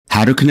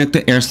How to connect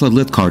the Airsled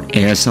LiftCart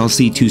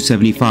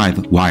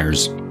ASLC-275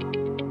 wires.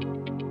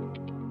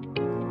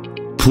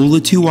 Pull the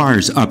two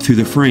wires up through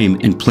the frame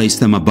and place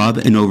them above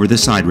and over the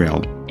side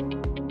rail.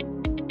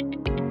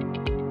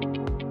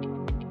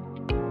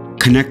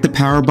 Connect the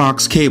power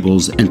box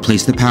cables and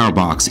place the power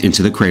box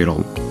into the cradle.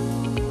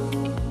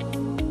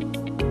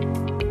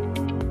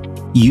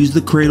 Use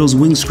the cradle's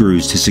wing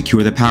screws to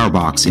secure the power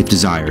box if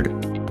desired.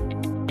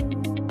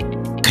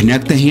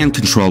 Connect the hand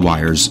control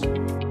wires.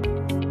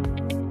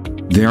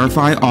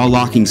 Verify all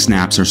locking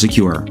snaps are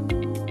secure.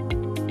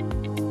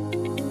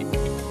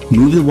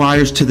 Move the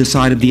wires to the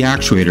side of the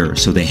actuator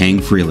so they hang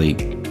freely.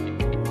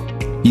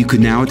 You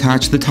can now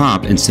attach the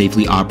top and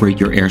safely operate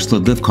your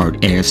Airsled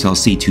LiftCart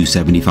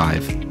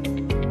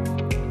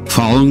ASLC-275.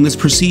 Following this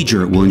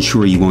procedure will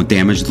ensure you won't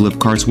damage the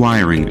LiftCart's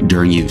wiring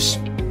during use.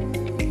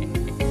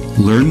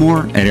 Learn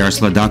more at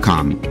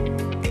airsled.com.